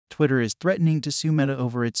Twitter is threatening to sue Meta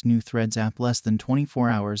over its new Threads app less than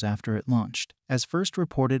 24 hours after it launched, as first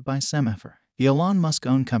reported by Semaphore. The Elon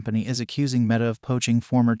Musk-owned company is accusing Meta of poaching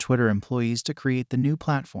former Twitter employees to create the new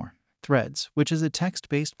platform. Threads, which is a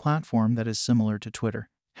text-based platform that is similar to Twitter,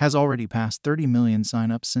 has already passed 30 million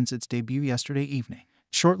sign-ups since its debut yesterday evening.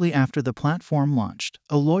 Shortly after the platform launched,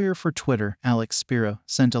 a lawyer for Twitter, Alex Spiro,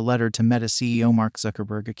 sent a letter to Meta CEO Mark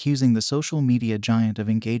Zuckerberg accusing the social media giant of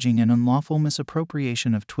engaging in unlawful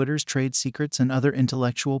misappropriation of Twitter's trade secrets and other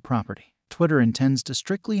intellectual property. Twitter intends to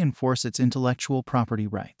strictly enforce its intellectual property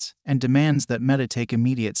rights and demands that Meta take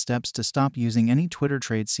immediate steps to stop using any Twitter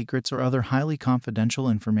trade secrets or other highly confidential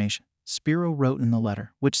information, Spiro wrote in the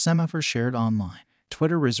letter, which Semaphore shared online.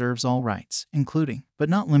 Twitter reserves all rights, including, but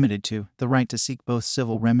not limited to, the right to seek both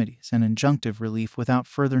civil remedies and injunctive relief without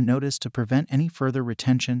further notice to prevent any further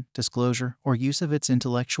retention, disclosure, or use of its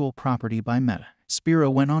intellectual property by Meta. Spiro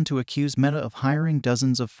went on to accuse Meta of hiring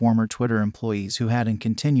dozens of former Twitter employees who had and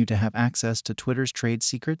continue to have access to Twitter's trade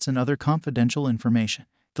secrets and other confidential information.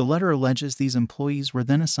 The letter alleges these employees were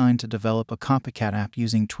then assigned to develop a copycat app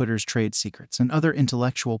using Twitter's trade secrets and other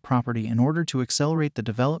intellectual property in order to accelerate the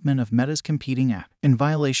development of Meta's competing app, in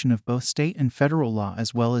violation of both state and federal law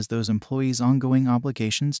as well as those employees' ongoing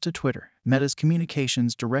obligations to Twitter. Meta's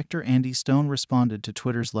communications director Andy Stone responded to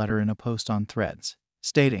Twitter's letter in a post on Threads,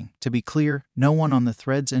 stating, "To be clear, no one on the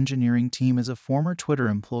Threads engineering team is a former Twitter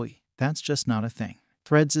employee. That's just not a thing."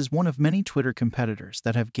 Threads is one of many Twitter competitors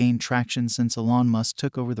that have gained traction since Elon Musk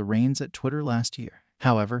took over the reins at Twitter last year.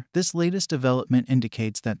 However, this latest development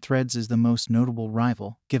indicates that Threads is the most notable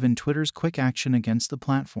rival, given Twitter's quick action against the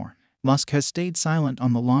platform. Musk has stayed silent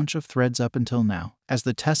on the launch of Threads up until now, as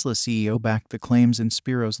the Tesla CEO backed the claims in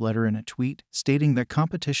Spiro's letter in a tweet, stating that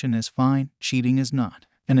competition is fine, cheating is not.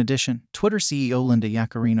 In addition, Twitter CEO Linda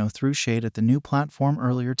Yaccarino threw shade at the new platform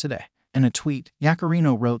earlier today. In a tweet,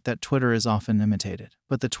 Yaccarino wrote that Twitter is often imitated,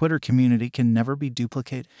 but the Twitter community can never be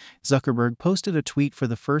duplicated. Zuckerberg posted a tweet for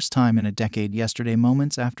the first time in a decade yesterday,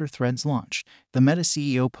 moments after Threads launched. The Meta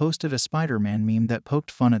CEO posted a Spider-Man meme that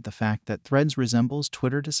poked fun at the fact that Threads resembles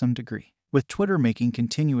Twitter to some degree. With Twitter making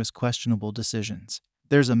continuous questionable decisions,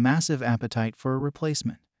 there's a massive appetite for a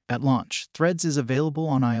replacement. At launch, Threads is available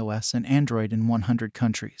on iOS and Android in 100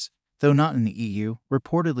 countries. Though not in the EU,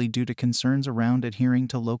 reportedly due to concerns around adhering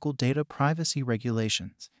to local data privacy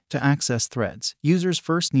regulations. To access Threads, users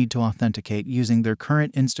first need to authenticate using their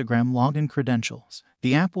current Instagram login credentials.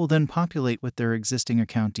 The app will then populate with their existing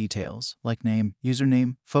account details, like name,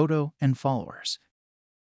 username, photo, and followers.